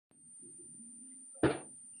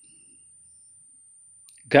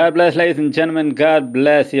God bless, ladies and gentlemen. God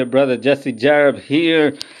bless your brother Jesse Jareb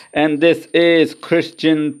here. And this is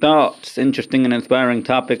Christian Thoughts. Interesting and inspiring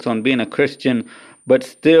topics on being a Christian, but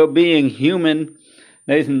still being human.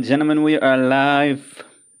 Ladies and gentlemen, we are live.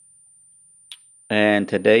 And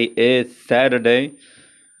today is Saturday,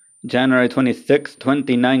 January 26,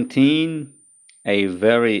 2019. A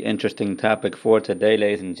very interesting topic for today,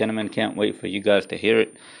 ladies and gentlemen. Can't wait for you guys to hear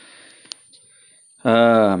it.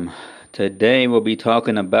 Today we'll be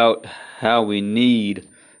talking about how we need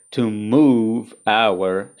to move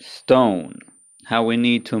our stone. How we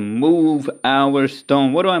need to move our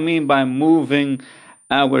stone. What do I mean by moving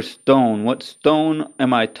our stone? What stone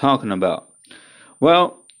am I talking about?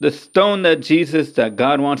 Well, the stone that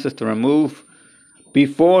God wants us to remove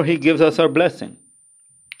before He gives us our blessing.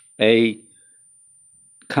 A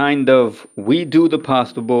kind of we do the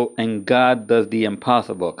possible and God does the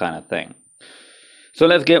impossible kind of thing. So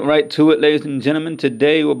let's get right to it, ladies and gentlemen.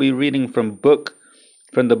 Today we'll be reading from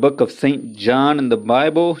the book of St. John in the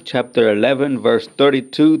Bible, chapter 11, verse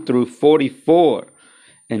 32 through 44.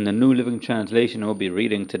 In the New Living Translation we'll be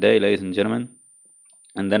reading today, ladies and gentlemen.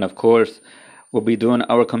 And then, of course, we'll be doing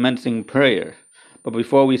our commencing prayer. But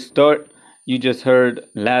before we start, you just heard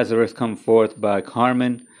Lazarus Come Forth by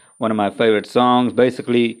Carmen, one of my favorite songs.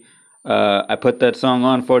 Basically, I put that song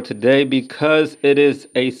on for today because it is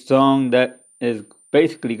a song that is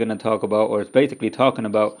basically going to talk about, or it's basically talking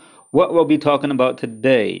about what we'll be talking about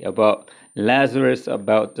today, about Lazarus,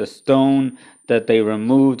 about the stone that they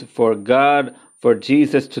removed for God, for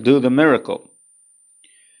Jesus to do the miracle.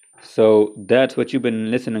 So that's what you've been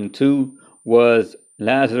listening to, was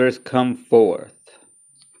Lazarus Come Forth.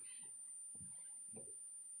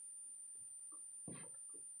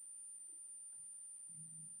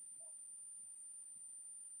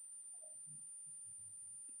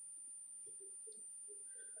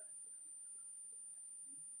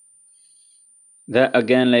 That,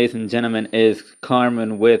 again, ladies and gentlemen, is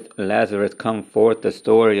Carmen with Lazarus Come Forth, the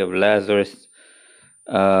story of Lazarus,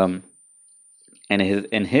 and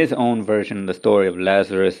in his own version, the story of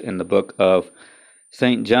Lazarus in the book of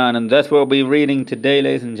St. John. And that's what we'll be reading today,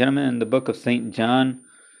 ladies and gentlemen, in the book of St. John,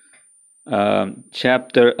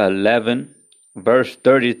 chapter 11, verse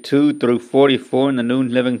 32 through 44 in the New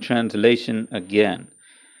Living Translation again.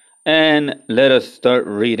 And let us start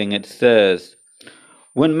reading. It says,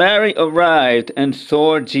 "When Mary arrived and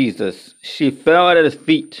saw Jesus, she fell at his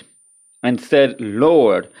feet and said,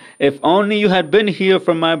 'Lord, if only you had been here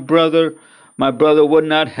for my brother would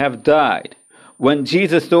not have died.' When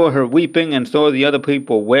Jesus saw her weeping and saw the other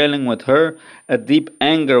people wailing with her, a deep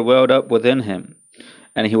anger welled up within him,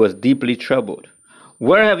 and he was deeply troubled.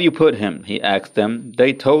 'Where have you put him?' he asked them.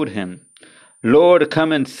 They told him, 'Lord,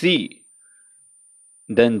 come and see.'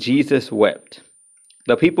 Then Jesus wept.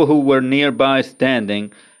 The people who were nearby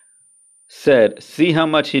standing said, 'See how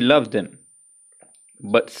much he loved him.'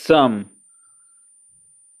 But some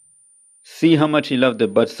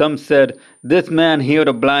said, 'This man healed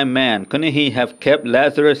a blind man. Couldn't he have kept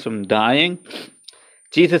Lazarus from dying?'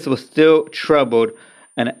 Jesus was still troubled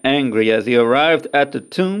and angry as he arrived at the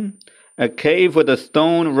tomb, a cave with a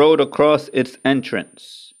stone rolled across its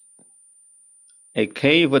entrance.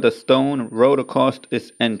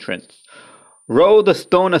 "Roll the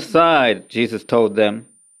stone aside," Jesus told them.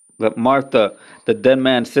 But Martha, the dead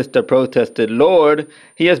man's sister, protested, "Lord,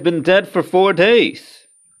 he has been dead for 4 days.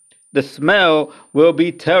 The smell will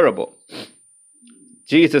be terrible."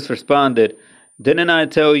 Jesus responded, "Didn't I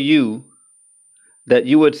tell you that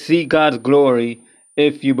you would see God's glory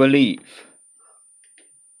if you believe?"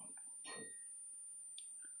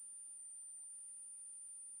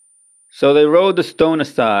 So they rolled the stone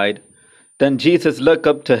aside. Then Jesus looked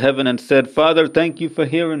up to heaven and said, "Father, thank you for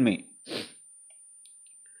hearing me.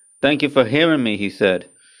 Thank you for hearing me," he said.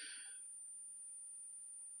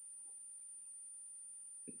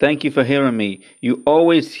 "Thank you for hearing me. You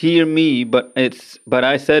always hear me, but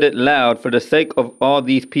I said it loud for the sake of all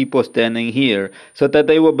these people standing here, so that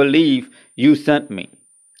they will believe you sent me."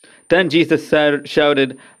 Then Jesus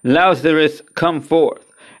shouted, "Lazarus, come forth."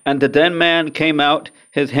 And the dead man came out,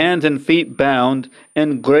 his hands and feet bound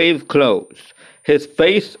in grave clothes, his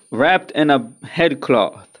face wrapped in a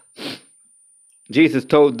headcloth. Jesus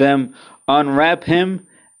told them, "Unwrap him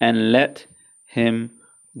and let him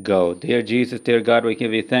go." Dear Jesus, dear God, we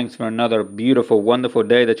give you thanks for another beautiful, wonderful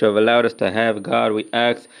day that you have allowed us to have. God, we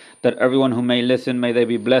ask that everyone who may listen, may they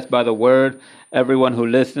be blessed by the word. Everyone who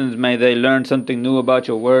listens, may they learn something new about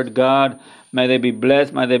your word, God. May they be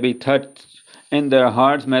blessed, may they be touched in their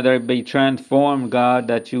hearts, may they be transformed, God,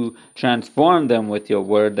 that you transform them with your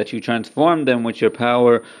word, that you transform them with your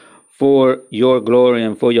power for your glory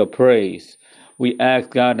and for your praise. We ask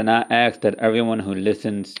God, and I ask that everyone who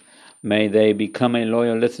listens, may they become a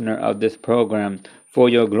loyal listener of this program for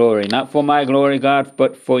your glory. Not for my glory, God,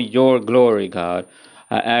 but for your glory, God.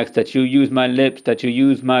 I ask that you use my lips, that you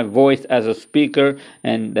use my voice as a speaker,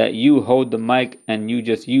 and that you hold the mic and you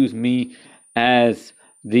just use me as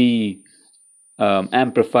the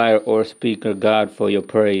amplifier or speaker, God, for your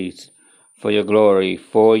praise, for your glory,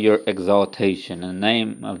 for your exaltation. In the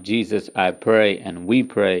name of Jesus, I pray and we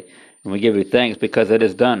pray, and we give you thanks because it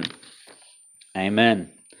is done. Amen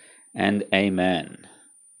and amen.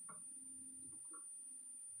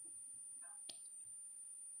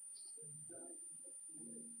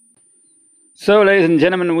 So, ladies and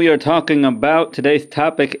gentlemen, we are talking about today's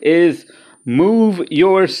topic is move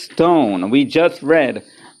your stone. We just read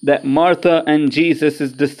that Martha and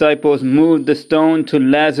Jesus' disciples moved the stone to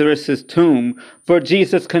Lazarus' tomb, for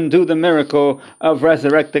Jesus can do the miracle of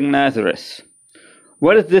resurrecting Lazarus.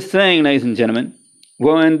 What is this saying, ladies and gentlemen?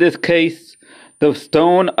 Well, in this case, the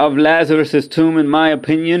stone of Lazarus' tomb, in my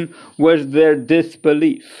opinion, was their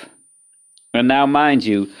disbelief. And now, mind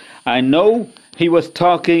you, I know he was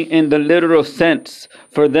talking in the literal sense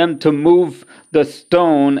for them to move the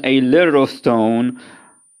stone, a literal stone,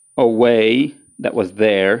 away that was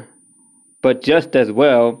there. But just as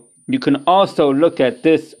well, you can also look at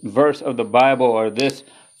this verse of the Bible or this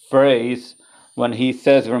phrase when he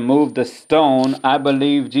says remove the stone. I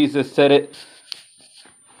believe Jesus said it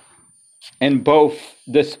in both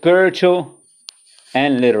the spiritual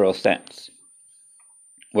and literal sense.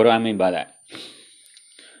 What do I mean by that?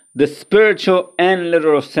 The spiritual and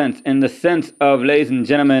literal sense, in the sense of, ladies and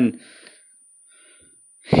gentlemen,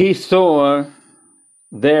 he saw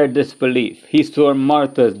their disbelief. He saw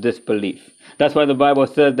Martha's disbelief. That's why the Bible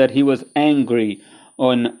says that he was angry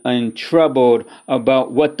and troubled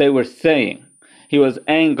about what they were saying. He was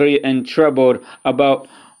angry and troubled about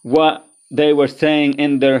what they were saying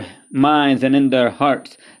in their minds and in their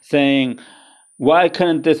hearts, saying, why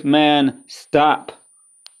couldn't this man stop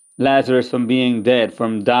Lazarus from being dead,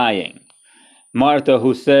 from dying? Martha,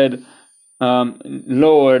 who said,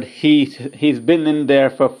 Lord, he's been in there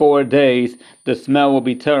for 4 days. The smell will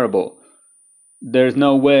be terrible. There's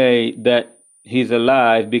no way that he's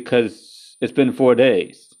alive because it's been 4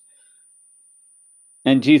 days.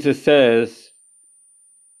 And Jesus says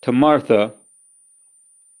to Martha,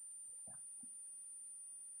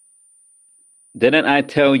 didn't I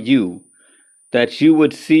tell you that you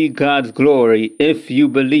would see God's glory if you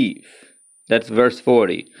believe? That's verse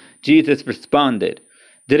 40. Jesus responded,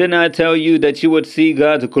 didn't I tell you that you would see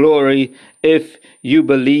God's glory if you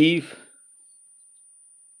believe?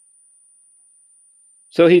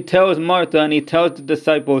 So he tells Martha and he tells the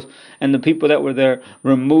disciples and the people that were there,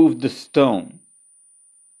 remove the stone.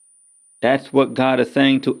 That's what God is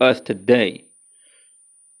saying to us today.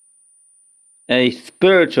 A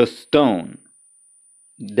spiritual stone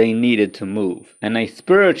they needed to move. And a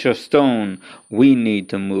spiritual stone we need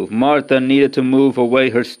to move. Martha needed to move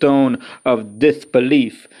away her stone of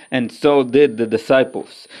disbelief, and so did the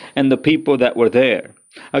disciples and the people that were there.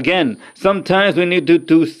 Again, sometimes we need to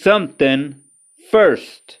do something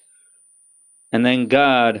first, and then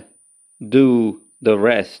God do the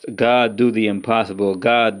rest. God do the impossible.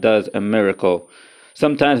 God does a miracle.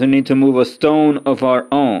 Sometimes we need to move a stone of our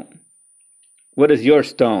own. What is your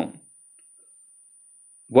stone?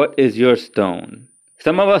 What is your stone?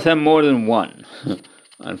 Some of us have more than one,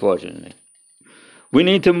 unfortunately. We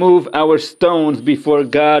need to move our stones before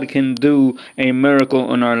God can do a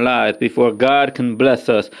miracle in our lives. Before God can bless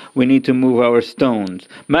us, we need to move our stones.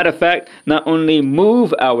 Matter of fact, not only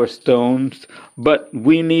move our stones, but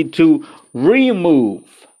we need to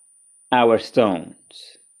remove our stones.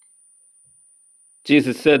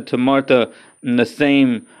 Jesus said to Martha in the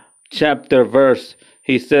same chapter verse,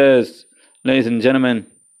 he says, ladies and gentlemen,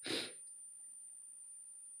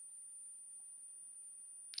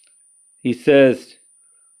 he says,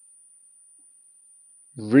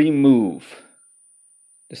 remove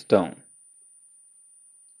the stone.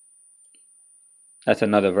 That's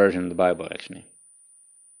another version of the Bible, actually.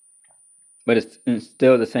 But it's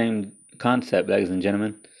still the same concept, ladies and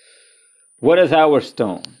gentlemen. What is our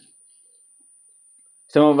stone?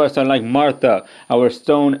 Some of us are like Martha. Our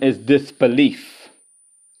stone is disbelief.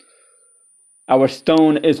 Our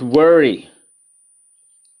stone is worry.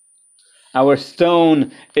 Our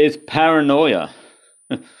stone is paranoia.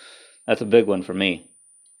 That's a big one for me.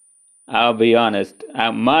 I'll be honest.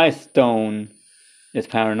 My stone is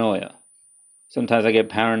paranoia. Sometimes I get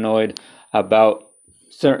paranoid about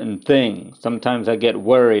certain things. Sometimes I get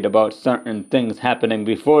worried about certain things happening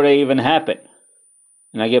before they even happen.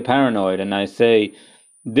 And I get paranoid and I say,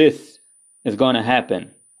 this is going to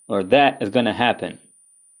happen. or that is going to happen.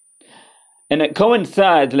 And it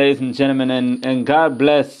coincides, ladies and gentlemen, and God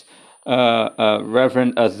bless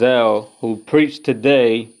Reverend Azel, who preached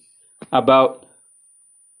today about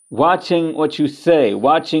watching what you say,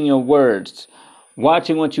 watching your words,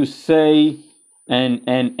 watching what you say,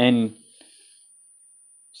 and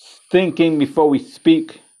thinking before we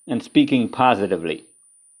speak, and speaking positively.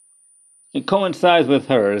 It coincides with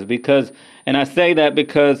hers because, and I say that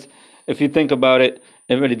because if you think about it,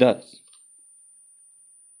 it really does.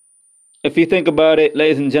 If you think about it,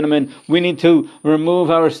 ladies and gentlemen, we need to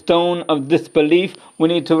remove our stone of disbelief. We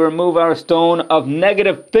need to remove our stone of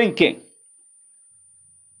negative thinking,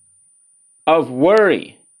 of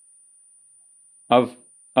worry, of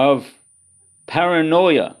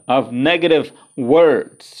paranoia, of negative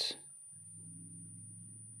words.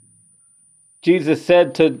 Jesus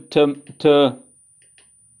said to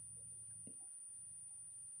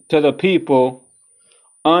the people,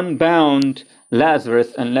 unbound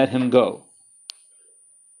Lazarus and let him go.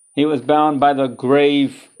 He was bound by the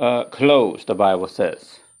grave clothes, the Bible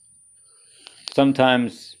says.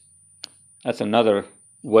 Sometimes that's another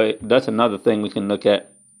way, that's another thing we can look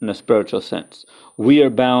at in a spiritual sense. We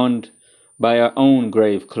are bound by our own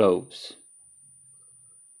grave clothes.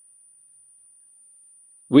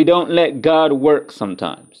 We don't let God work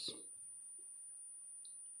sometimes.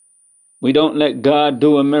 We don't let God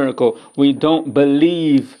do a miracle. We don't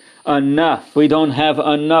believe enough. We don't have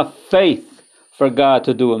enough faith for God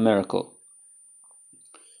to do a miracle.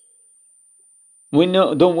 We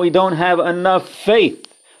don't have enough faith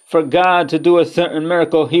for God to do a certain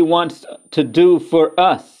miracle He wants to do for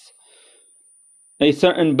us. A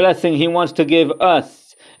certain blessing He wants to give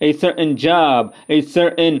us. A certain job. A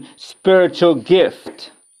certain spiritual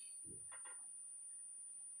gift.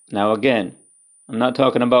 Now again, I'm not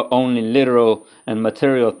talking about only literal and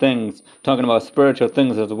material things. I'm talking about spiritual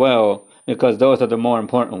things as well, because those are the more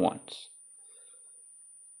important ones.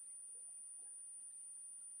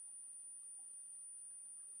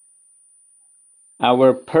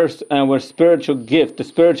 Our spiritual gift, the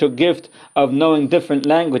spiritual gift of knowing different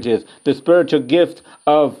languages, the spiritual gift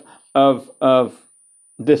of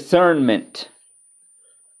discernment,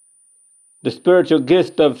 the spiritual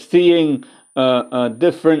gift of seeing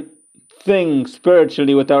different things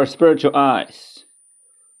spiritually with our spiritual eyes.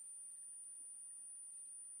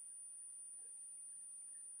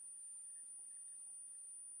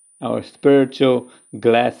 Our spiritual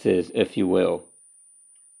glasses, if you will.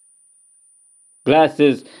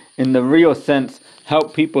 Glasses, in the real sense,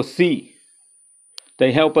 help people see.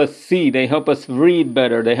 They help us see. They help us read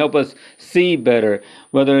better. They help us see better.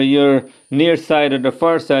 Whether you're nearsighted or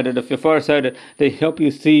farsighted, if you're farsighted, they help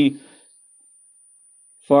you see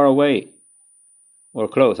far away or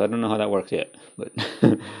close. I don't know how that works yet, but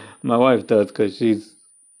my wife does because she's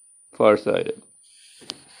farsighted.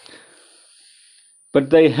 But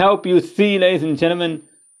they help you see, ladies and gentlemen,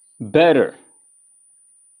 better.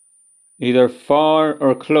 Either far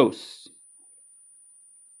or close.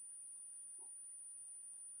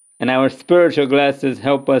 And our spiritual glasses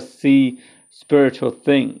help us see spiritual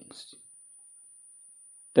things.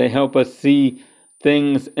 They help us see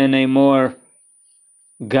things in a more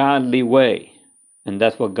godly way. And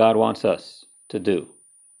that's what God wants us to do.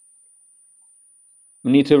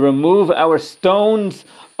 We need to remove our stones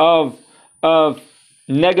of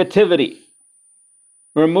negativity.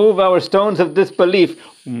 Remove our stones of disbelief.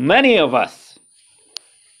 Many of us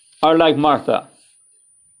are like Martha.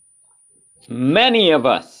 Many of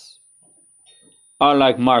us are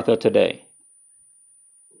like Martha today.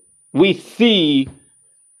 We see,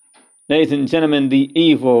 ladies and gentlemen, the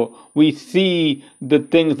evil. We see the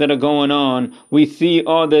things that are going on. We see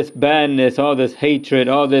all this badness, all this hatred,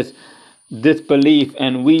 all this disbelief,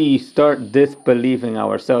 and we start disbelieving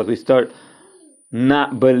ourselves. We start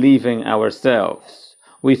not believing ourselves.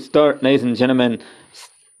 We start, ladies and gentlemen,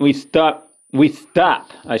 we stop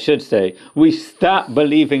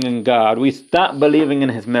believing in God. We stop believing in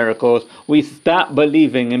His miracles. We stop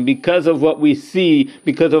believing, and because of what we see,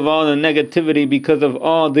 because of all the negativity, because of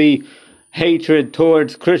all the hatred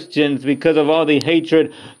towards Christians, because of all the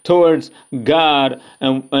hatred towards God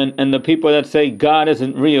and the people that say God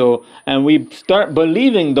isn't real, and we start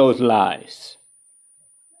believing those lies.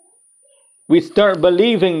 We start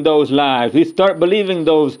believing those lies. We start believing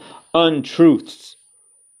those untruths.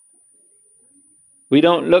 We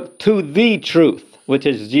don't look to the truth, which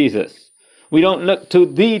is Jesus. We don't look to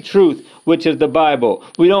the truth, which is the Bible.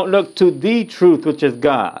 We don't look to the truth, which is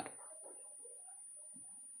God.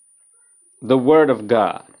 The Word of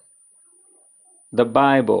God. The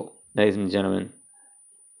Bible, ladies and gentlemen.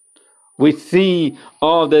 We see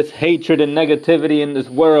all this hatred and negativity in this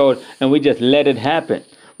world, and we just let it happen.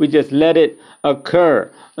 We just let it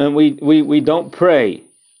occur, and we don't pray.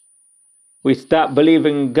 We stop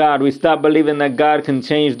believing in God. We stop believing that God can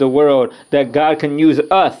change the world, that God can use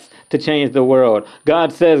us to change the world.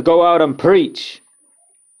 God says, go out and preach.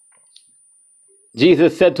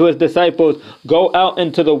 Jesus said to his disciples, go out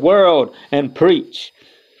into the world and preach.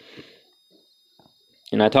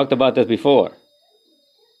 And I talked about this before.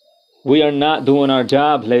 We are not doing our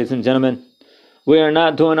jobs, ladies and gentlemen. We are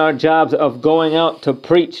not doing our jobs of going out to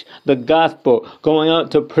preach the gospel, going out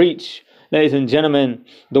to preach, ladies and gentlemen,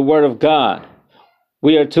 the word of God.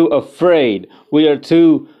 We are too afraid. We are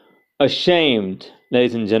too ashamed,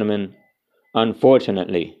 ladies and gentlemen,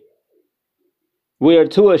 unfortunately. We are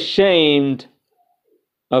too ashamed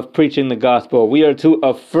of preaching the gospel. We are too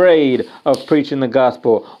afraid of preaching the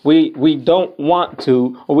gospel. We don't want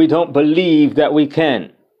to, or we don't believe that we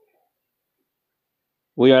can.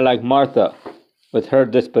 We are like Martha with her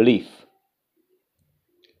disbelief.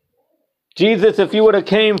 Jesus, if you would have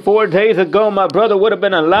came 4 days ago, my brother would have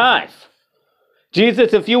been alive.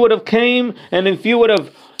 Jesus, if you would have came and if you would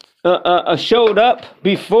have showed up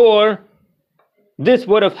before, this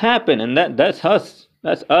would have happened. And that's us.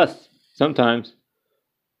 That's us sometimes.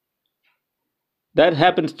 That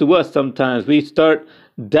happens to us sometimes. We start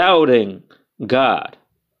doubting God.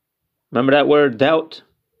 Remember that word, doubt?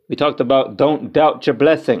 We talked about don't doubt your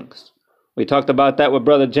blessings. We talked about that with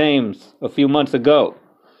Brother James a few months ago.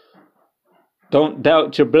 Don't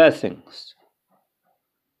doubt your blessings.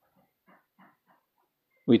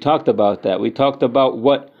 We talked about that. We talked about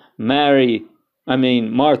what Martha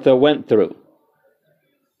went through.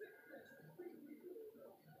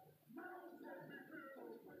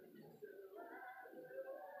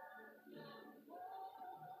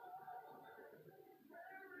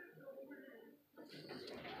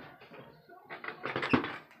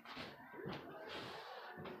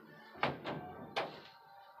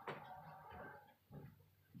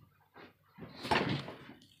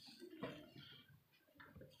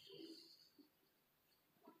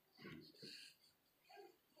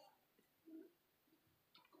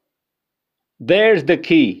 There's the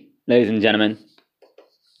key, ladies and gentlemen.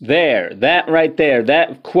 That right there,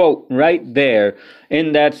 that quote right there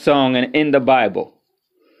in that song and in the Bible.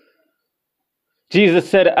 Jesus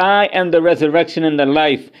said, I am the resurrection and the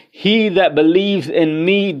life. He that believes in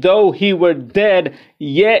me, though he were dead,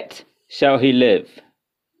 yet shall he live.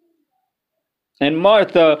 And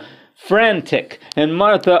Martha frantic, and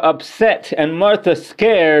Martha upset, and Martha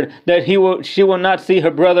scared that she will not see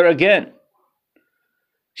her brother again.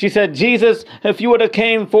 She said, Jesus, if you would have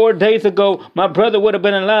came 4 days ago, my brother would have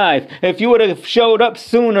been alive. If you would have showed up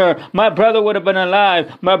sooner, my brother would have been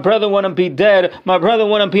alive. My brother wouldn't be dead. My brother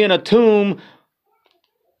wouldn't be in a tomb.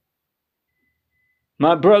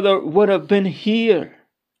 My brother would have been here.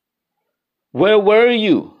 Where were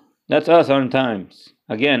you? That's us sometimes.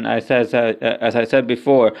 Again, as I said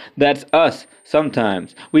before, that's us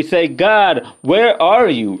sometimes. We say, God, where are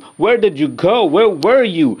you? Where did you go? Where were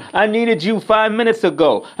you? I needed you 5 minutes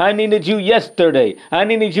ago. I needed you yesterday. I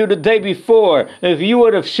needed you the day before. If you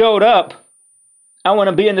would have showed up, I want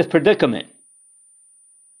to be in this predicament.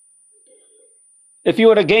 If you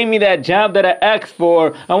would have gave me that job that I asked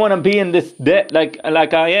for, I want to be in this debt like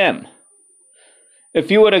I am. If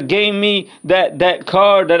you would have gave me that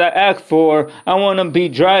car that I asked for, I want to be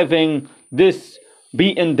driving this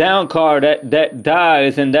beaten down car that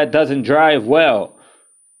dies and that doesn't drive well.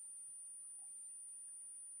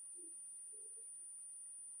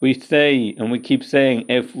 We say and we keep saying,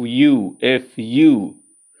 if you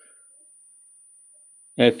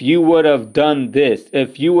would have done this,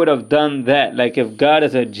 if you would have done that, like if God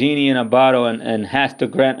is a genie in a bottle and has to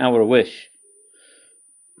grant our wish.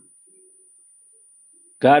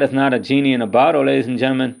 God is not a genie in a bottle, ladies and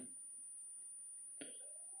gentlemen.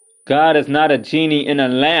 God is not a genie in a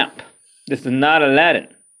lamp. This is not Aladdin.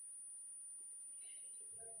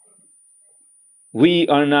 We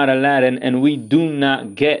are not Aladdin, and we do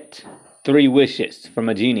not get 3 wishes from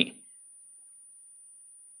a genie.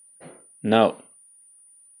 No.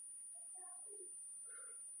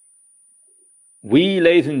 We,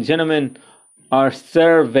 ladies and gentlemen, are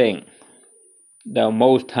serving the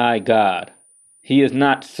Most High God. He is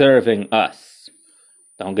not serving us.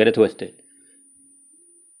 Don't get it twisted.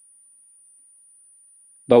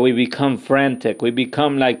 But we become frantic. We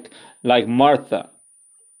become like Martha,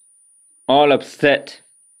 all upset,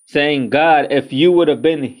 saying, God, if you would have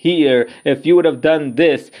been here, if you would have done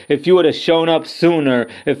this, if you would have shown up sooner,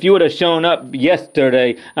 if you would have shown up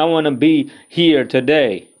yesterday, I want to be here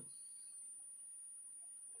today.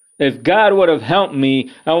 If God would have helped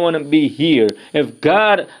me, I wouldn't be here. If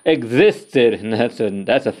God existed, and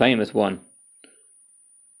that's a famous one.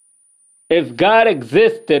 If God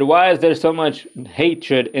existed, why is there so much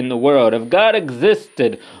hatred in the world? If God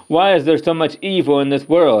existed, why is there so much evil in this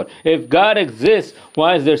world? If God exists,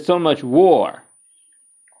 why is there so much war?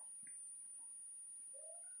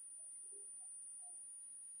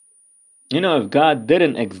 You know, if God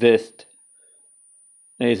didn't exist,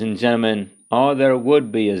 ladies and gentlemen, all there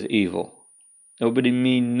would be is evil. It would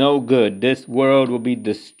mean no good. This world will be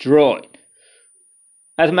destroyed.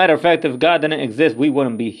 As a matter of fact, if God didn't exist, we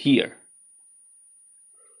wouldn't be here.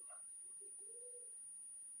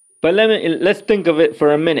 But let's think of it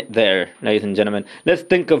for a minute there, ladies and gentlemen. Let's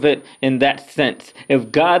think of it in that sense.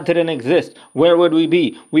 If God didn't exist, where would we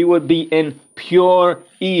be? We would be in pure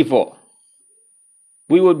evil.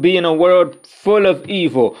 We would be in a world full of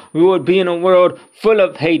evil. We would be in a world full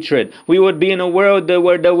of hatred. We would be in a world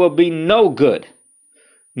where there will be no good,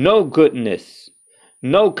 no goodness,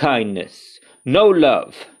 no kindness, no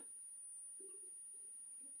love.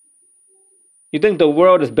 You think the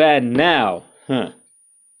world is bad now?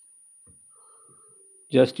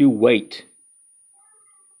 Just you wait.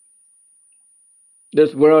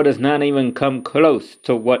 This world has not even come close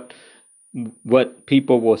to what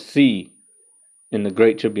people will see in the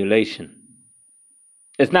Great Tribulation.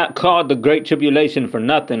 It's not called the Great Tribulation for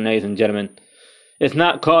nothing, ladies and gentlemen. It's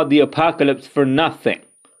not called the Apocalypse for nothing.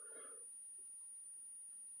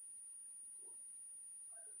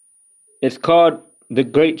 It's called the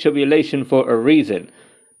Great Tribulation for a reason,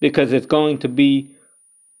 because it's going to be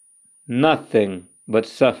nothing but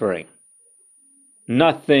suffering.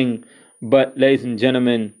 Nothing but, ladies and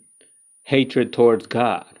gentlemen, hatred towards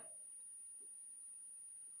God.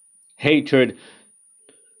 Hatred,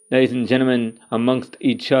 ladies and gentlemen, amongst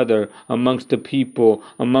each other, amongst the people,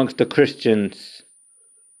 amongst the Christians.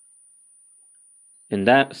 And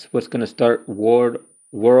that's what's going to start World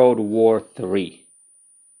War III.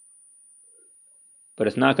 But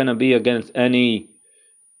it's not going to be against any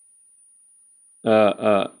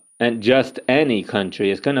and just any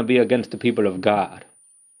country. It's going to be against the people of God.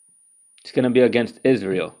 It's going to be against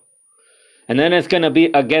Israel. And then it's going to be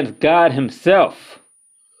against God himself.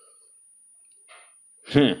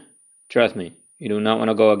 Trust me, you do not want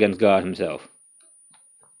to go against God himself.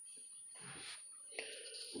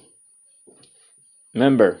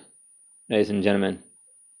 Remember, ladies and gentlemen,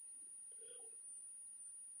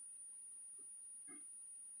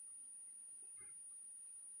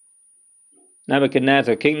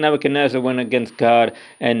 King Nebuchadnezzar went against God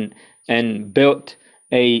and built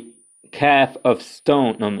a calf of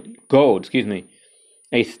gold,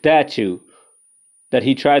 a statue that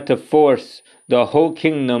he tried to force the whole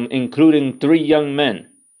kingdom, including 3 young men,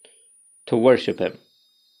 to worship him.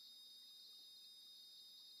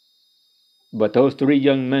 But those 3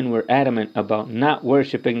 young men were adamant about not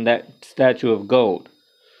worshiping that statue of gold.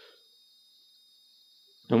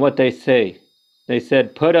 And what they say? They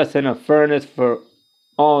said, "Put us in a furnace for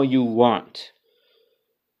all you want.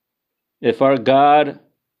 If our God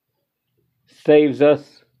saves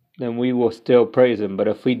us, then we will still praise him. But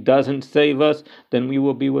if he doesn't save us, then we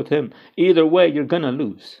will be with him. Either way, you're going to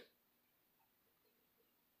lose."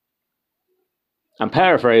 I'm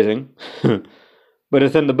paraphrasing, but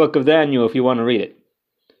it's in the book of Daniel if you want to read it.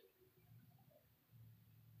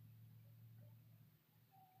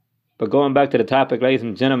 But going back to the topic, ladies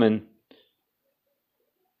and gentlemen,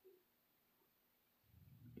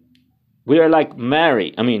 we are like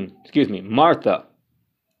Martha.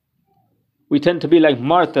 We tend to be like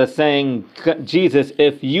Martha saying, "Jesus,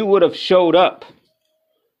 if you would have showed up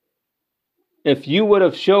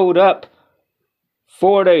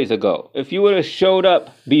 4 days ago, if you would have showed up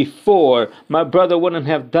before, my brother wouldn't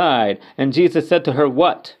have died." And Jesus said to her,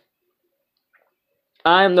 what?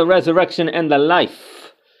 "I am the resurrection and the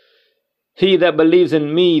life. He that believes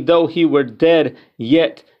in me, though he were dead,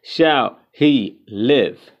 yet shall he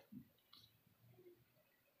live."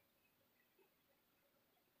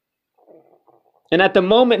 And at the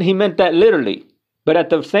moment, he meant that literally. But at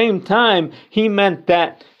the same time, he meant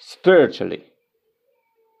that spiritually.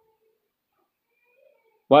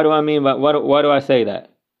 Why do I say that?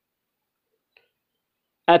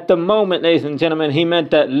 At the moment, ladies and gentlemen, he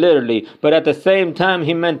meant that literally. But at the same time,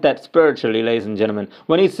 he meant that spiritually, ladies and gentlemen.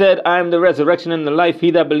 When he said, "I am the resurrection and the life.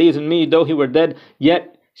 He that believes in me, though he were dead,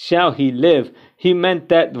 yet shall he live." He meant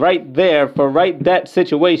that right there, for that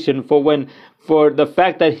situation, for the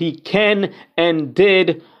fact that he can and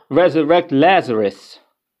did resurrect Lazarus.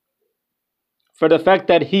 For the fact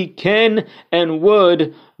that he can and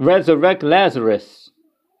would resurrect Lazarus.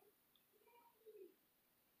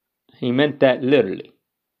 He meant that literally.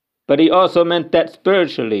 But he also meant that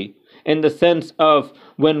spiritually, in the sense of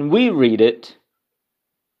when we read it,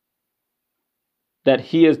 that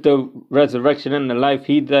he is the resurrection and the life.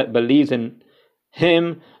 He that believes in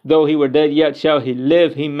him, though he were dead, yet shall he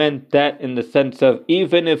live. He meant that in the sense of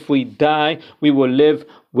even if we die, we will live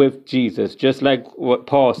with Jesus. Just like what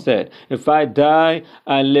Paul said. If I die,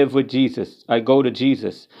 I live with Jesus. I go to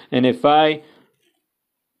Jesus. And if I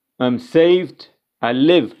am saved, I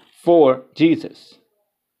live for Jesus.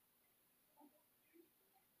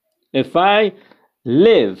 If I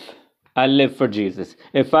live, I live for Jesus.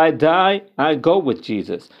 If I die, I go with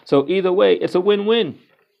Jesus. So either way, it's a win-win.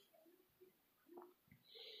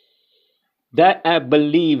 That, I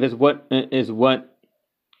believe, is what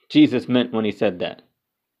Jesus meant when he said that.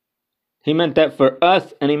 He meant that for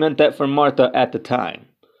us, and he meant that for Martha at the time.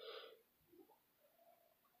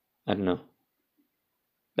 I don't know.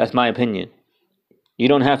 That's my opinion. You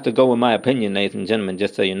don't have to go with my opinion, ladies and gentlemen,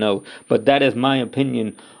 just so you know. But that is my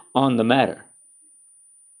opinion on the matter.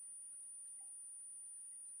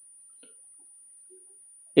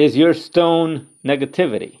 Is your stone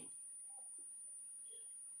negativity?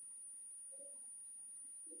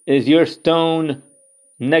 Is your stone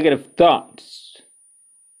negative thoughts?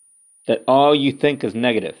 That all you think is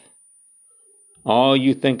negative? All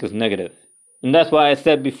you think is negative. And that's why I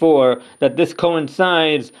said before that this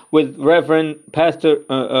coincides with Reverend Pastor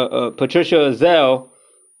Patricia Ezell,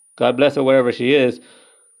 God bless her wherever she is,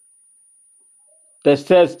 that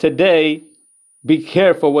says today, be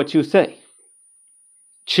careful what you say.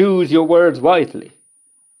 Choose your words wisely.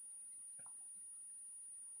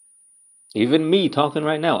 Even me talking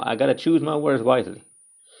right now, I got to choose my words wisely.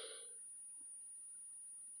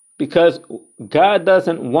 Because God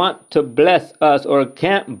doesn't want to bless us, or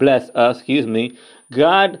can't bless us,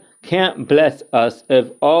 God can't bless us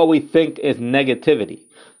if all we think is negativity.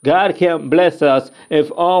 God can't bless us if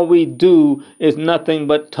all we do is nothing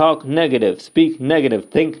but talk negative, speak negative,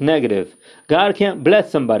 think negative. God can't bless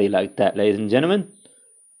somebody like that, ladies and gentlemen.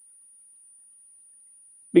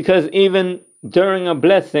 Because even during a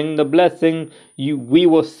blessing, the blessing, we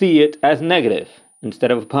will see it as negative instead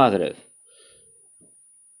of positive.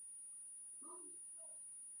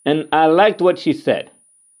 And I liked what she said.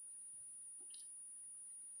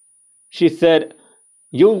 She said,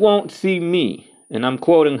 you won't see me. And I'm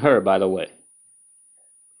quoting her, by the way.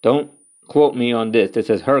 Don't quote me on this. This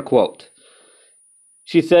is her quote.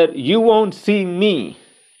 She said, you won't see me,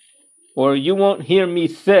 or you won't hear me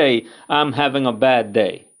say I'm having a bad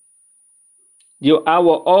day. I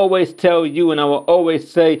will always tell you, and I will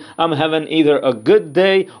always say I'm having either a good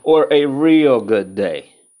day or a real good day.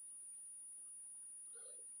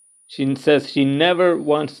 She says she never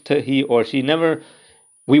wants to hear, or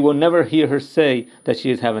we will never hear her say that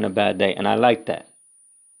she is having a bad day. And I like that.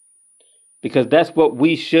 Because that's what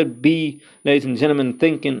we should be, ladies and gentlemen,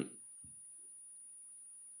 thinking.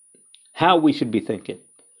 How we should be thinking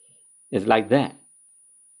is like that.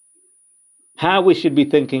 How we should be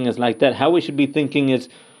thinking is like that. How we should be thinking is,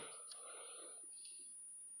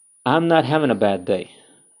 I'm not having a bad day.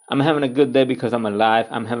 I'm having a good day because I'm alive.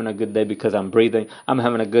 I'm having a good day because I'm breathing. I'm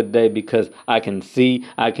having a good day because I can see,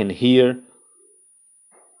 I can hear.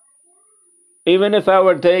 Even if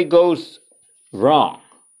our day goes wrong,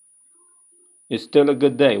 it's still a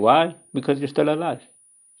good day. Why? Because you're still alive.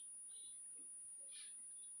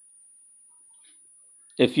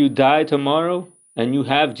 If you die tomorrow and you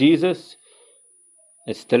have Jesus,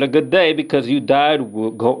 it's still a good day because you died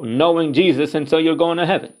knowing Jesus, and so you're going to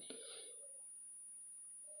heaven.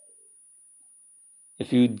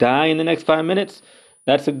 If you die in the next 5 minutes,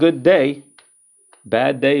 that's a good day.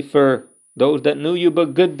 Bad day for those that knew you,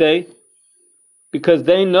 but good day. Because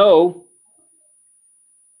they know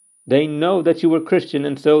that you were Christian,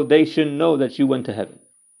 and so they should know that you went to heaven.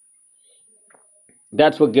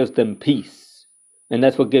 That's what gives them peace. And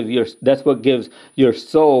that's what gives your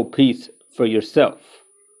soul peace for yourself.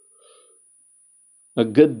 A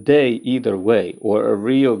good day either way, or a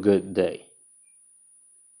real good day.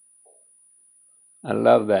 I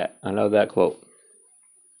love that. I love that quote.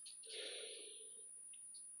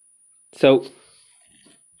 So,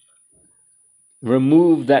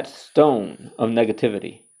 remove that stone of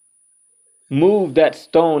negativity. Move that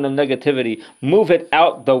stone of negativity. Move it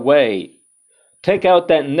out the way. Take out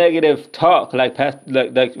that negative talk, like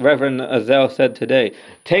Reverend Ezell said today.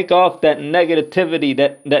 Take off that negativity,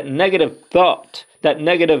 that negative thought, that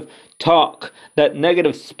negative talk, that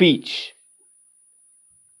negative speech,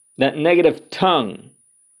 that negative tongue.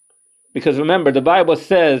 Because remember, the Bible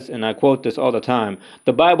says, and I quote this all the time,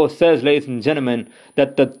 the Bible says, ladies and gentlemen,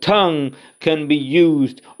 that the tongue can be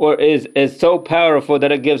used, or is so powerful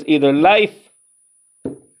that it gives either life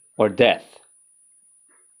or death.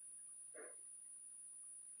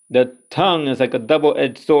 The tongue is like a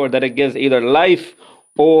double-edged sword that it gives either life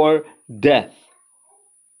or death.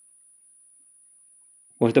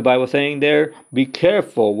 What's the Bible saying there? Be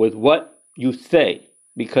careful with what you say,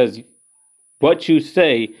 because what you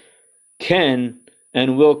say can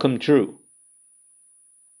and will come true.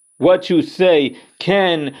 What you say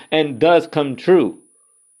can and does come true.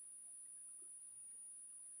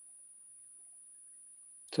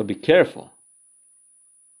 So be careful.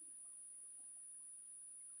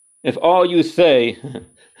 If all you say,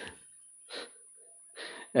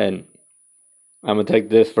 and I'm going to take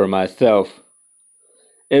this for myself.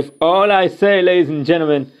 If all I say, ladies and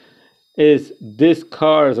gentlemen, is this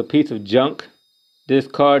car is a piece of junk, this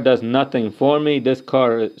car does nothing for me, this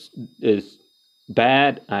car is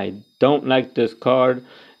bad, I don't like this car,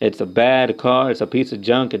 it's a bad car, it's a piece of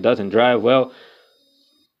junk, it doesn't drive well,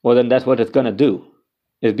 well then that's what it's going to do,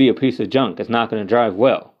 is be a piece of junk. It's not going to drive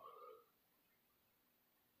well.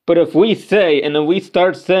 But if we say, and then we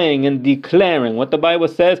start saying and declaring what the Bible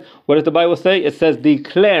says, what does the Bible say? It says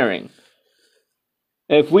declaring.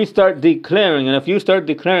 If we start declaring, and if you start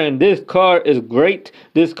declaring, this car is great,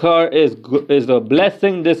 this car is a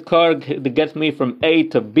blessing, this car gets me from A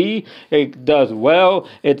to B, it does well,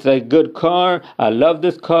 it's a good car, I love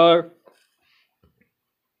this car.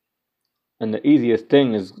 And the easiest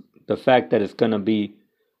thing is the fact that it's going to be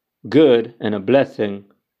good and a blessing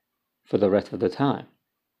for the rest of the time.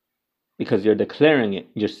 Because you're declaring it.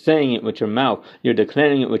 You're saying it with your mouth. You're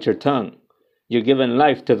declaring it with your tongue. You're giving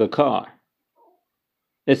life to the car.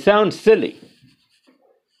 It sounds silly.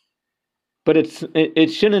 But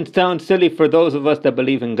it shouldn't sound silly for those of us that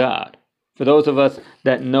believe in God. For those of us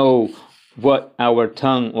that know what our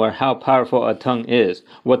tongue or how powerful a tongue is.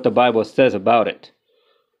 What the Bible says about it.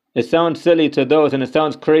 It sounds silly to those, and it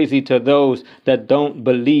sounds crazy to those that don't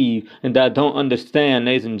believe and that don't understand,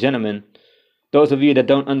 ladies and gentlemen. Those of you that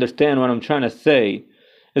don't understand what I'm trying to say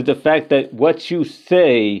is the fact that what you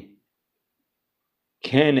say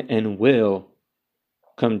can and will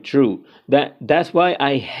come true. That's why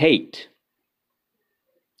I hate.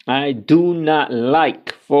 I do not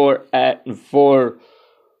like for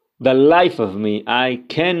the life of me. I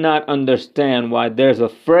cannot understand why there's a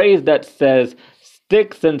phrase that says,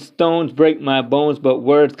 "Sticks and stones break my bones, but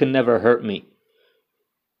words can never hurt me."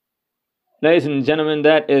 Ladies and gentlemen,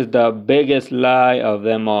 that is the biggest lie of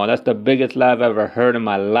them all. That's the biggest lie I've ever heard in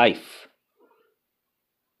my life.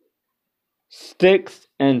 Sticks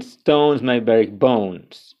and stones may break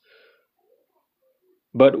bones,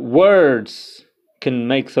 but words can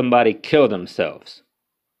make somebody kill themselves.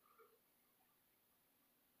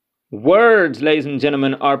 Words, ladies and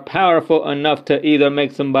gentlemen, are powerful enough to either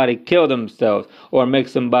make somebody kill themselves or make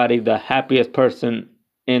somebody the happiest person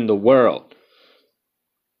in the world.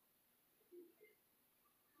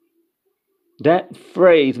 That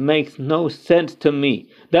phrase makes no sense to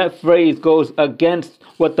me. That phrase goes against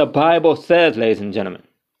what the Bible says, ladies and gentlemen.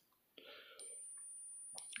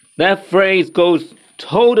 That phrase goes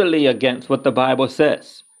totally against what the Bible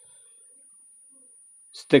says.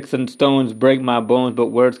 Sticks and stones break my bones, but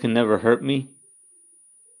words can never hurt me.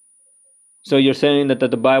 So you're saying that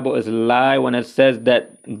the Bible is a lie when it says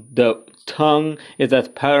that the tongue is as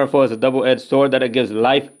powerful as a double-edged sword, that it gives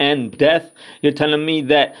life and death? You're telling me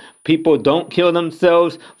that people don't kill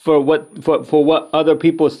themselves for what other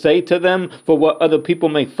people say to them, for what other people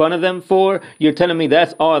make fun of them for? You're telling me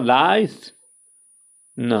that's all lies?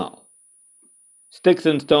 No. Sticks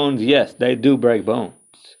and stones, yes, they do break bones.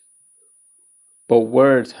 But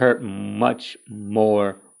words hurt much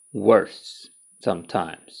more worse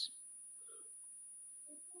sometimes.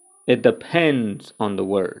 It depends on the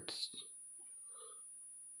words.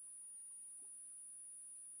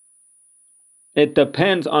 It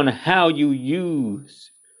depends on how you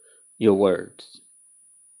use your words.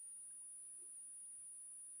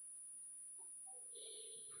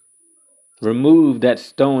 Remove that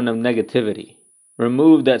stone of negativity.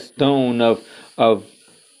 Remove that stone of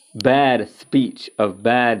bad speech, of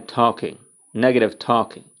bad talking, negative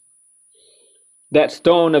talking. That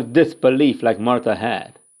stone of disbelief like Martha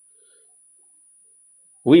had.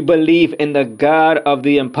 We believe in the God of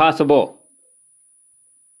the impossible.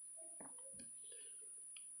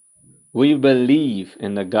 We believe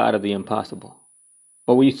in the God of the impossible.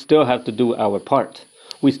 But we still have to do our part.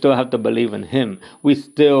 We still have to believe in Him. We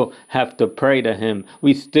still have to pray to Him.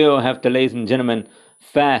 We still have to, ladies and gentlemen,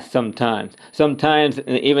 fast sometimes. Sometimes,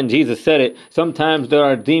 even Jesus said it, sometimes there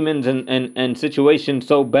are demons and situations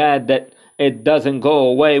so bad that it doesn't go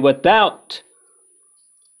away without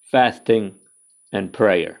fasting and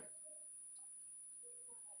prayer.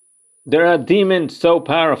 There are demons so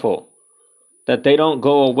powerful that they don't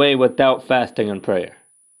go away without fasting and prayer.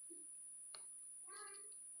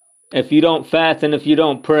 If you don't fast and if you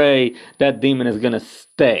don't pray, that demon is going to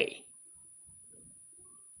stay.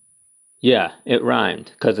 Yeah, it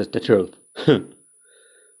rhymed because it's the truth.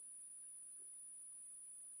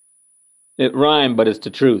 It rhymed, but it's the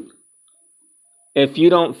truth. If you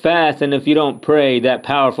don't fast and if you don't pray, that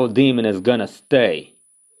powerful demon is going to stay.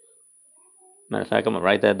 Matter of fact, I'm going to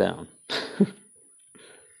write that down.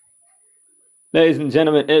 Ladies and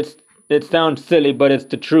gentlemen, it sounds silly, but it's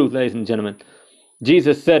the truth, ladies and gentlemen.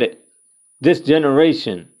 Jesus said it. This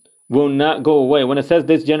generation will not go away. When it says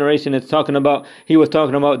this generation, it's talking about, he was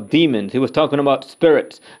talking about demons. He was talking about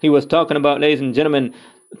spirits. He was talking about, ladies and gentlemen,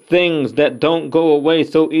 things that don't go away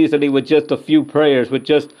so easily with just a few prayers, with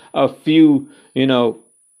just a few,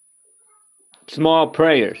 small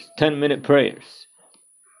prayers, 10-minute prayers.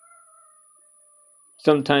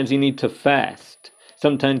 Sometimes you need to fast.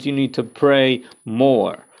 Sometimes you need to pray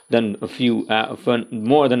more than a few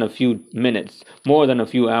minutes, more than a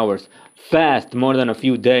few hours. Fast more than a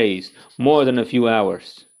few days, more than a few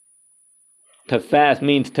hours. To fast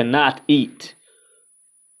means to not eat.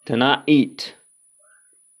 To not eat.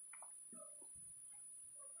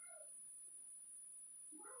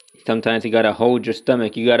 Sometimes you gotta hold your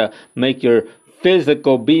stomach. You gotta make your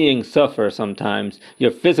physical being suffer sometimes.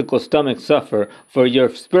 Your physical stomach suffer, for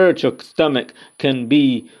your spiritual stomach can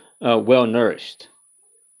be well nourished.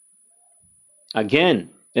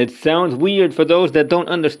 Again, it sounds weird for those that don't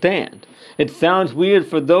understand. It sounds weird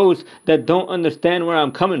for those that don't understand where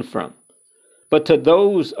I'm coming from. But to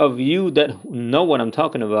those of you that know what I'm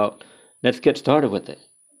talking about, let's get started with it.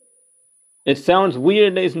 It sounds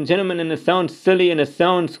weird, ladies and gentlemen, and it sounds silly, and it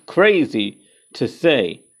sounds crazy to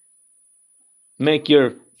say. Make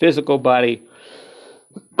your physical body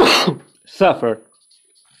suffer,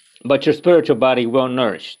 but your spiritual body well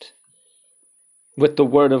nourished with the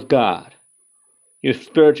word of God. Your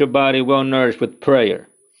spiritual body well nourished with prayer,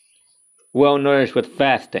 well nourished with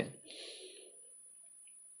fasting.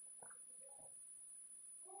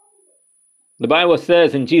 The Bible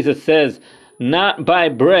says, and Jesus says, not by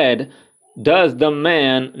bread does the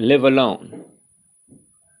man live alone.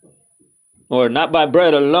 Or not by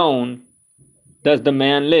bread alone does the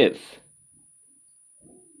man live.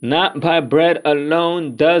 Not by bread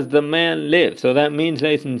alone does the man live. So that means,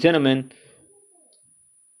 ladies and gentlemen,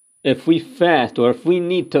 if we fast, or if we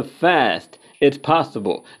need to fast, it's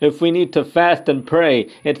possible. If we need to fast and pray,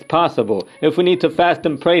 it's possible. If we need to fast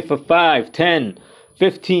and pray for 5, 10,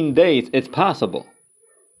 15 days, it's possible.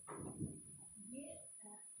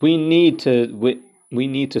 We need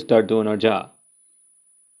to start doing our job.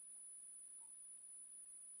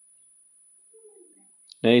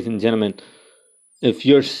 Ladies and gentlemen, if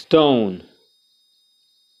your stone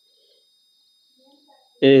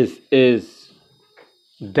is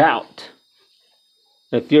doubt,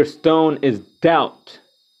 if your stone is doubt,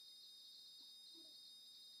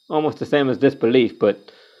 almost the same as disbelief,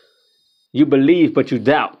 but you believe but you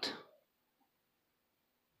doubt,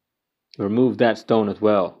 remove that stone as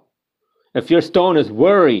well. If your stone is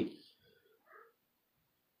worry,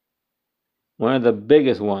 one of the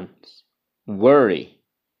biggest ones, worry.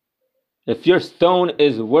 If your stone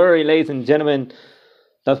is worry, ladies and gentlemen,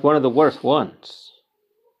 that's one of the worst ones.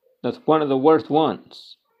 That's one of the worst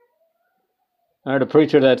ones. I heard a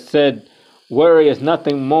preacher that said, worry is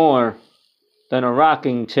nothing more than a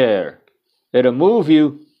rocking chair. It'll move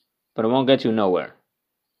you, but it won't get you nowhere.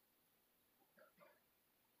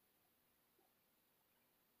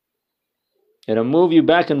 It'll move you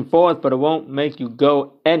back and forth, but it won't make you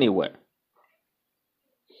go anywhere.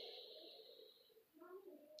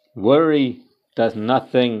 Worry does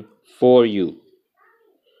nothing for you.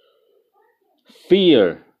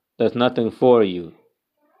 Fear does nothing for you.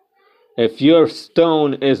 If your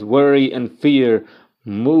stone is worry and fear,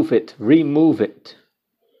 move it, remove it.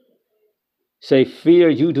 Say, fear,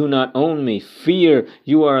 you do not own me. Fear,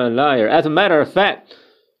 you are a liar. As a matter of fact,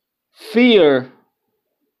 fear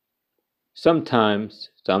sometimes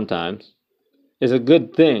is a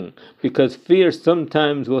good thing, because fear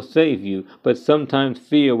sometimes will save you, but sometimes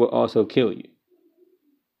fear will also kill you,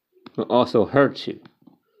 will also hurt you.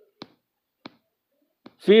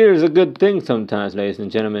 Fear is a good thing sometimes, ladies and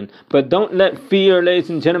gentlemen, but don't let fear, ladies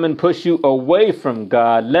and gentlemen, push you away from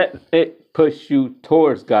God. Let it push you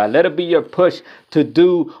towards God. Let it be your push to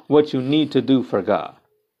do what you need to do for God.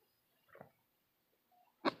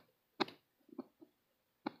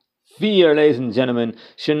 Fear, ladies and gentlemen,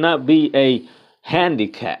 should not be a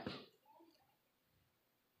handicap.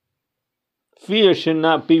 Fear should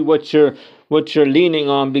not be what you're leaning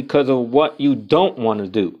on because of what you don't want to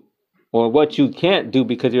do. or what you can't do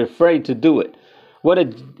because you're afraid to do it. What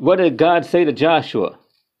did God say to Joshua?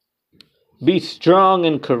 Be strong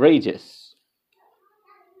and courageous.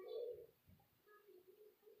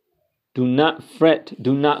 Do not fret,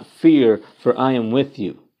 do not fear, for I am with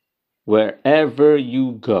you wherever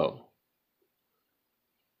you go.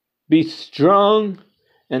 Be strong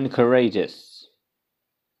and courageous.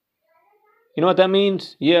 You know what that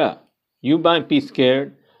means? Yeah, you might be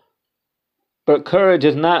scared, but courage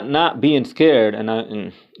is not being scared. And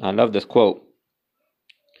I love this quote.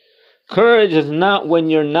 Courage is not when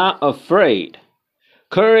you're not afraid.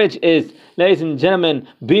 Courage is, ladies and gentlemen,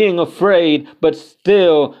 being afraid, but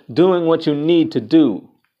still doing what you need to do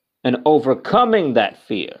and overcoming that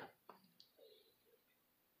fear.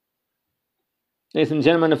 Ladies and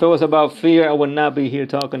gentlemen, if it was about fear, I would not be here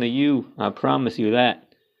talking to you. I promise you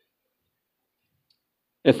that.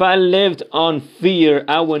 If I lived on fear,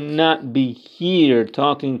 I would not be here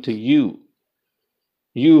talking to you.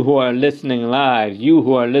 You who are listening live, you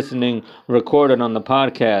who are listening recorded on the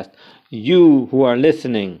podcast, you who are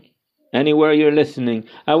listening, anywhere you're listening,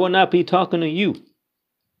 I will not be talking to you.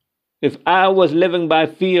 If I was living by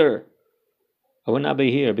fear, I would not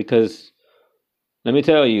be here, because let me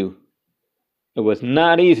tell you, it was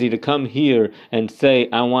not easy to come here and say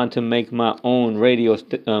I want to make my own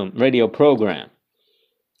radio program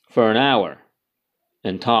for an hour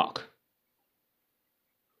and talk.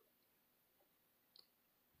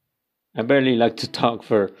 I barely like to talk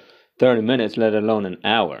for 30 minutes, let alone an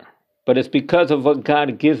hour. But it's because of what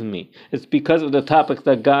God gives me. It's because of the topics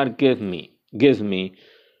that God gives me,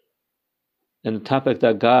 and the topics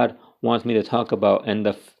that God wants me to talk about, and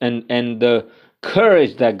the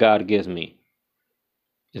courage that God gives me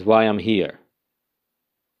is why I'm here.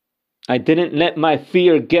 I didn't let my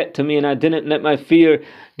fear get to me, and I didn't let my fear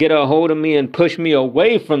get a hold of me and push me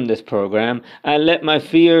away from this program. I let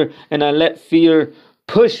fear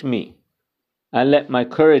push me. I let my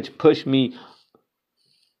courage push me,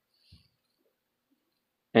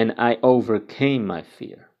 and I overcame my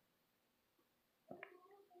fear.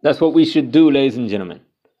 That's what we should do, ladies and gentlemen.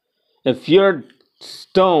 If your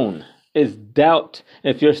stone is doubt,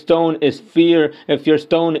 if your stone is fear, if your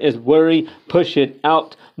stone is worry, push it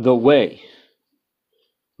out the way.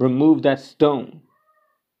 Remove that stone.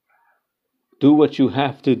 Do what you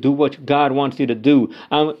have to. Do what God wants you to do.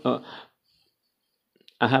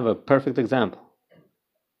 I have a perfect example.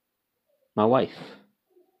 My wife.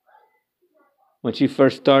 When she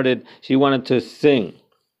first started, she wanted to sing.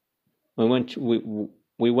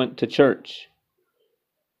 We went to church.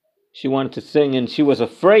 She wanted to sing, and she was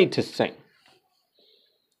afraid to sing.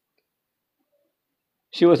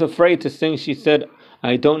 She was afraid to sing. She said,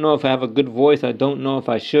 I don't know if I have a good voice. I don't know if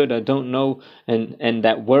I should. I don't know. And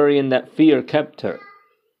that worry and that fear kept her.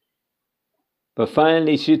 But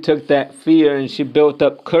finally, she took that fear and she built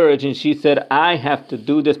up courage, and she said, I have to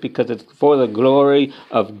do this because it's for the glory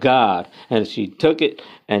of God. And she took it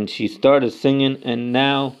and she started singing, and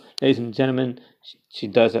now, ladies and gentlemen, she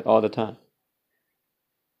does it all the time.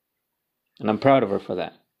 And I'm proud of her for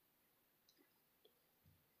that.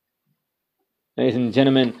 Ladies and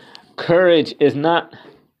gentlemen, courage is not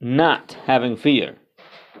having fear.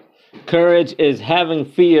 Courage is having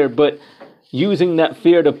fear, but using that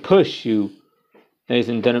fear to push you, ladies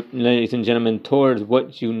and gentlemen, towards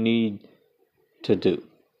what you need to do.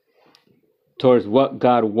 Towards what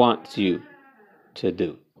God wants you to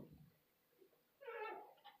do.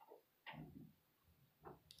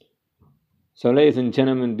 So, ladies and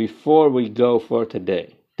gentlemen, before we go for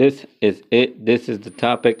today, this is it. This is the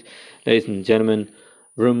topic. Ladies and gentlemen,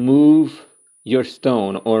 remove your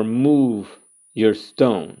stone, or move your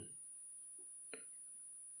stone.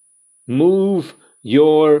 Move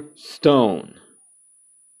your stone.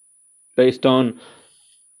 Based on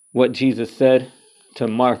what Jesus said to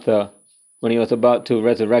Martha when he was about to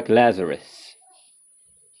resurrect Lazarus.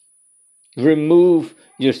 Remove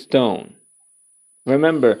your stone.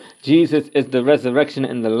 Remember, Jesus is the resurrection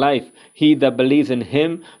and the life. He that believes in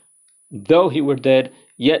him, though he were dead,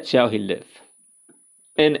 yet shall he live.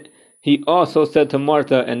 And he also said to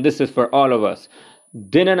Martha, and this is for all of us,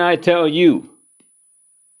 didn't I tell you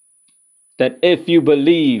that if you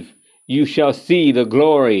believe, you shall see the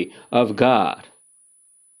glory of God?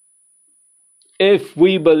 If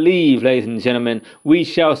we believe, ladies and gentlemen, we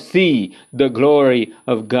shall see the glory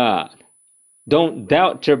of God. Don't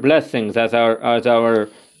doubt your blessings, as our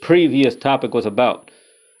previous topic was about.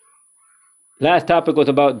 Last topic was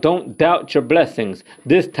about don't doubt your blessings.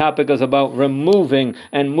 This topic is about removing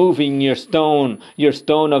and moving your stone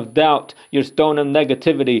of doubt, your stone of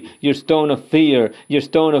negativity, your stone of fear, your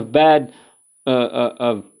stone of bad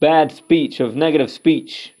speech, of negative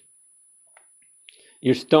speech.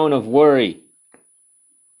 your stone of worry.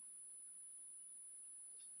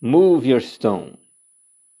 Move your stone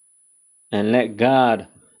and let God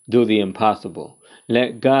do the impossible.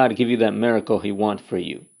 Let God give you that miracle He wants for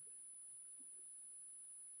you.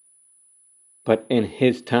 But in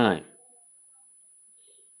His time.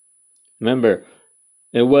 Remember,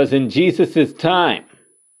 it was in Jesus' time,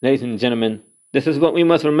 ladies and gentlemen. This is what we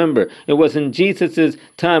must remember. It was in Jesus'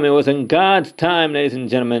 time. It was in God's time, ladies and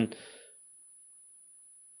gentlemen.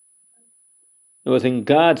 It was in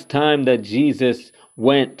God's time that Jesus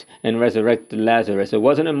went and resurrected Lazarus. It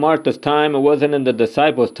wasn't in Martha's time. It wasn't in the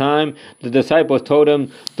disciples' time. The disciples told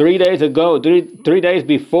him 3 days ago, three days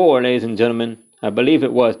before, ladies and gentlemen. I believe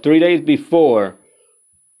it was 3 days before.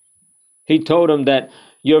 He told him that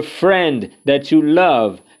your friend that you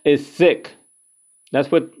love is sick. That's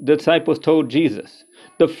what the disciples told Jesus.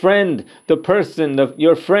 The friend, the person,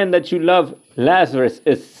 your friend that you love, Lazarus,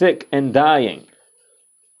 is sick and dying.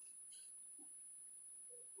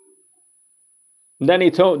 Then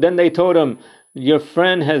they told him, your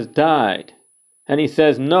friend has died. And he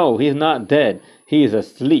says, no, he's not dead. He is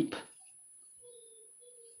asleep.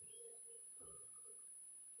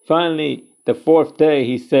 Finally, the fourth day,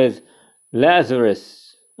 he says,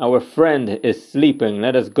 Lazarus, our friend, is sleeping.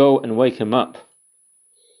 Let us go and wake him up.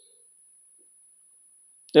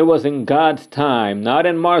 It was in God's time, not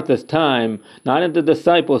in Martha's time, not in the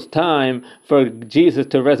disciples' time, for Jesus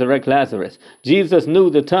to resurrect Lazarus. Jesus knew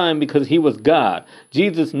the time because He was God.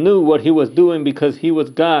 Jesus knew what He was doing because He was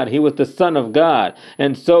God. He was the Son of God.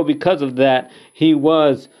 And so because of that, He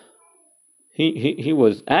was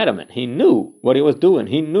adamant. He knew what He was doing.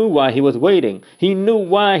 He knew why He was waiting. He knew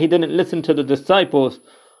why He didn't listen to the disciples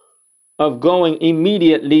of going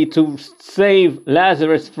immediately to save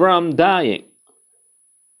Lazarus from dying.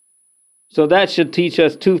 So that should teach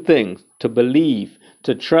us two things: to believe,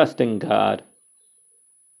 to trust in God,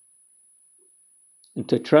 and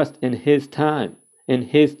to trust in His time. In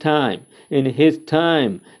His time. In His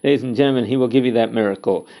time, ladies and gentlemen, He will give you that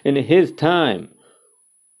miracle. In His time.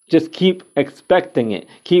 Just keep expecting it.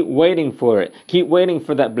 Keep waiting for it. Keep waiting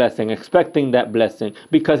for that blessing, expecting that blessing,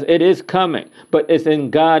 because it is coming. But it's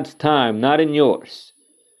in God's time, not in yours.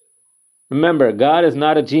 Remember, God is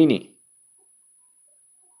not a genie.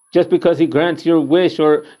 Just because He grants your wish,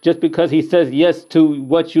 or just because He says yes to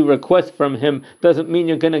what you request from Him, doesn't mean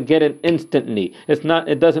you're going to get it instantly.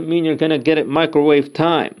 It doesn't mean you're going to get it microwave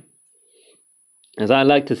time. As I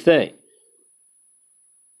like to say,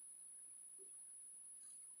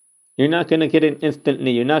 you're not going to get it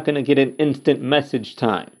instantly. You're not going to get an instant message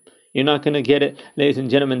time. You're not going to get it, ladies and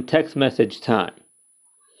gentlemen, text message time.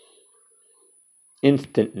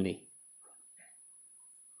 Instantly.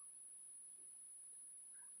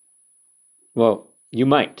 Well, you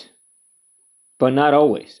might, but not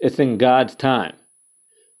always. It's in God's time,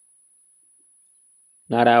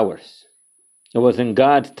 not ours. It was in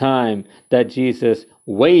God's time that Jesus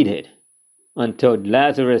waited until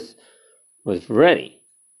Lazarus was ready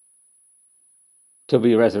to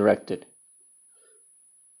be resurrected.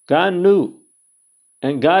 God knew,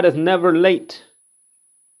 and God is never late.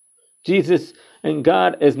 Jesus and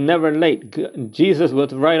God is never late. Jesus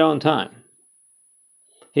was right on time.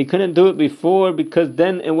 He couldn't do it before because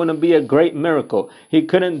then it wouldn't be a great miracle. He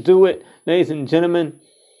couldn't do it, ladies and gentlemen,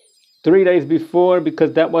 3 days before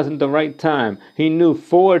because that wasn't the right time. He knew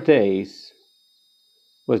 4 days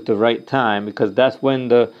was the right time because that's when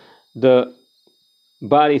the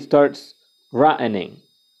body starts rotting.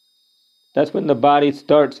 That's when the body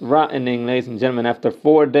starts rotting, ladies and gentlemen. After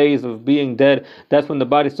 4 days of being dead, that's when the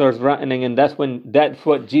body starts rotting, and that's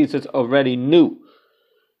what Jesus already knew.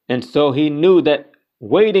 And so He knew that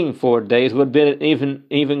waiting 4 days would be an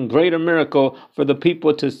even greater miracle for the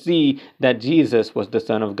people to see that Jesus was the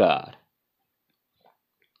Son of God.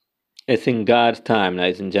 It's in God's time,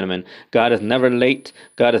 ladies and gentlemen. God is never late.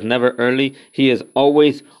 God is never early. He is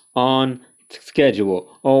always on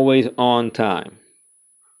schedule, always on time.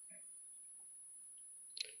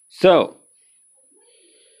 So,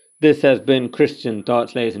 this has been Christian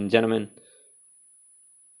Thoughts, ladies and gentlemen.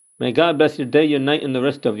 May God bless your day, your night, and the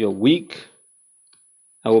rest of your week.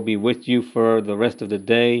 I will be with you for the rest of the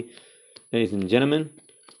day, ladies and gentlemen.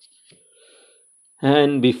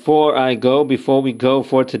 And before we go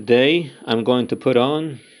for today, I'm going to put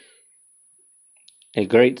on a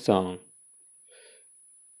great song.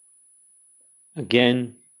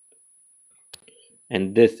 Again,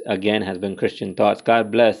 and this again has been Christian Thoughts.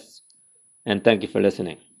 God bless, and thank you for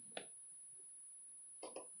listening.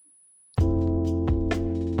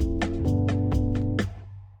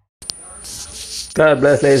 God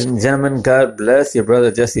bless, ladies and gentlemen. God bless. Your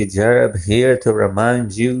brother Jesse Jareb here to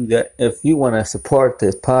remind you that if you want to support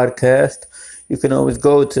this podcast, you can always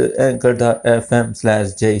go to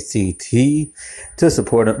anchor.fm/JCT to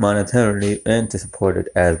support it monetarily and to support it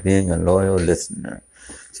as being a loyal listener.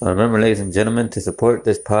 So remember, ladies and gentlemen, to support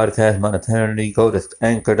this podcast monetarily, go to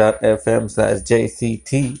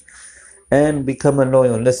anchor.fm/JCT and become a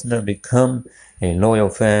loyal listener, become a loyal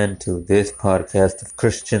fan to this podcast of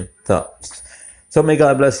Christian Thoughts. So may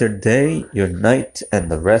God bless your day, your night,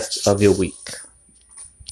 and the rest of your week.